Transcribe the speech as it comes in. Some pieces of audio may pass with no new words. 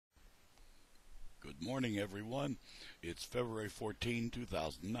Good morning, everyone. It's February 14,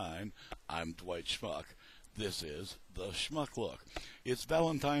 2009. I'm Dwight Schmuck. This is the Schmuck Look. It's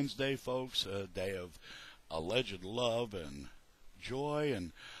Valentine's Day, folks, a day of alleged love and joy,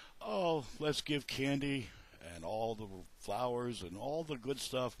 and let's give candy and all the flowers and all the good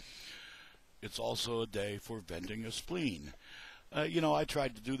stuff. It's also a day for venting a spleen. I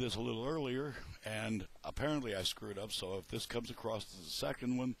tried to do this a little earlier, and apparently I screwed up, so if this comes across as the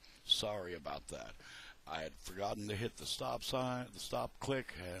second one, sorry about that. I had forgotten to hit the stop sign, the stop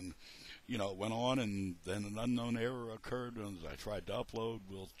click, and, it went on, and then an unknown error occurred, and as I tried to upload,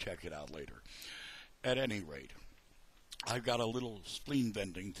 we'll check it out later. At any rate, I've got a little spleen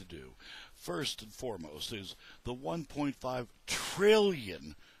venting to do. First and foremost is the $1.5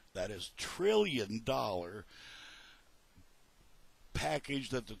 trillion, that is trillion dollar, package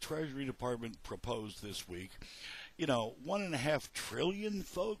that the Treasury Department proposed this week. $1.5 trillion,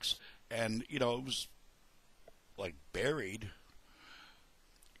 folks, and it was like buried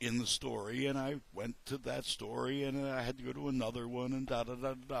in the story, and I went to that story, and I had to go to another one, and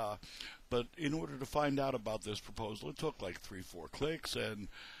da-da-da-da. But in order to find out about this proposal, it took like 3-4 clicks, and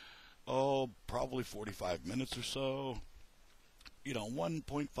probably 45 minutes or so.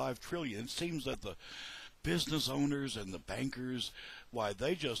 $1.5 trillion. It seems that the business owners and the bankers, why,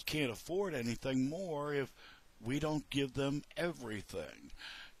 they just can't afford anything more if we don't give them everything.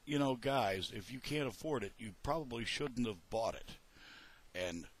 Guys, if you can't afford it, you probably shouldn't have bought it.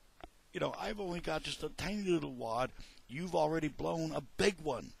 And, I've only got just a tiny little wad. You've already blown a big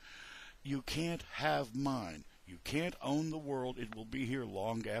one. You can't have mine. You can't own the world. It will be here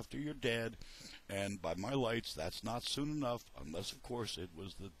long after you're dead. And by my lights, that's not soon enough, unless, of course, it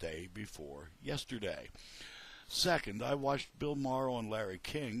was the day before yesterday. Second, I watched Bill Maher and Larry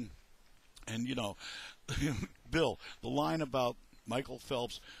King, and, Bill, the line about Michael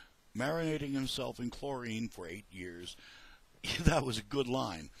Phelps marinating himself in chlorine for 8 years, that was a good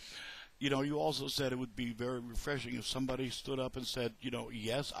line. You also said it would be very refreshing if somebody stood up and said,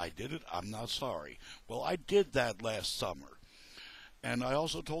 yes, I did it, I'm not sorry. Well, I did that last summer. And I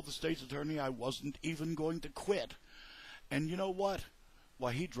also told the state's attorney I wasn't even going to quit. And you know what?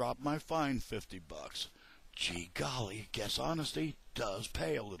 Why, he dropped my fine $50. Gee golly, guess honesty does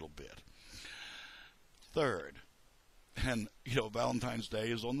pay a little bit. Third, and Valentine's Day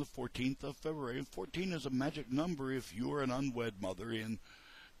is on the 14th of February, and 14 is a magic number if you're an unwed mother in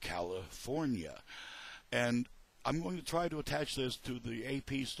California. And I'm going to try to attach this to the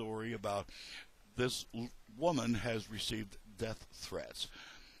AP story about this woman has received death threats.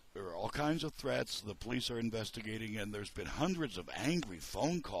 There are all kinds of threats. The police are investigating, and there's been hundreds of angry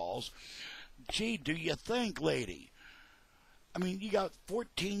phone calls. Gee, do you think, lady? I mean, you got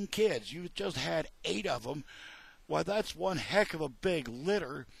 14 kids. You just had 8 of them. Why, that's one heck of a big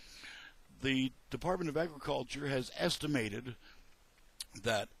litter. The Department of Agriculture has estimated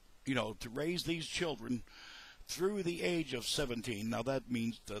that, to raise these children through the age of 17, now that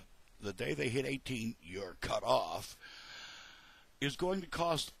means that the day they hit 18, you're cut off, is going to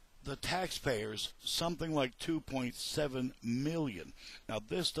cost the taxpayers something like $2.7 million. Now,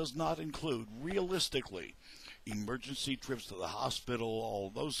 this does not include, realistically, emergency trips to the hospital,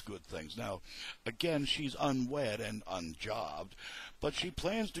 all those good things. Now, again, she's unwed and unjobbed, but she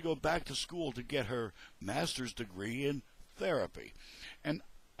plans to go back to school to get her master's degree in therapy. And,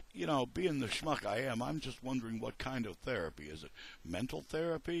 being the schmuck I am, I'm just wondering what kind of therapy. Is it mental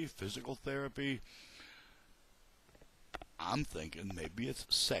therapy, physical therapy? I'm thinking maybe it's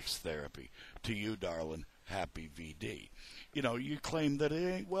sex therapy. To you, darling, happy VD. You claim that it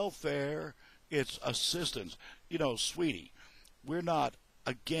ain't welfare, it's assistance. Sweetie, we're not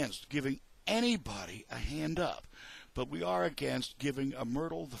against giving anybody a hand up, but we are against giving a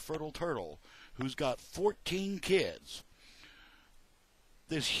Myrtle the fertile turtle, who's got 14 kids,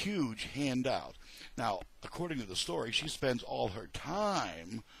 this huge handout. Now, according to the story, she spends all her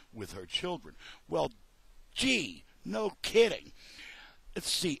time with her children. Well, gee, no kidding. Let's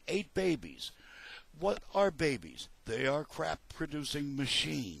see, 8 babies. What are babies? They are crap-producing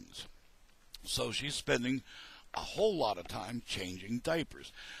machines. So she's spending a whole lot of time changing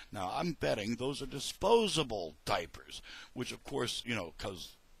diapers. Now, I'm betting those are disposable diapers, which, of course,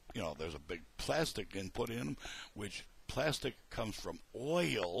 because, there's a big plastic input in them, which plastic comes from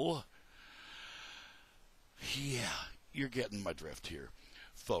oil. Yeah, you're getting my drift here.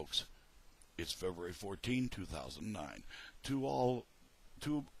 Folks, it's February 14, 2009. To all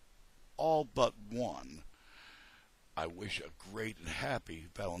but one, I wish a great and happy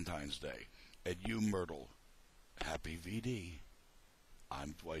Valentine's Day. And you, Myrtle, happy VD.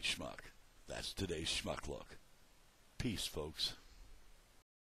 I'm Dwight Schmuck. That's today's Schmuck Look. Peace, folks.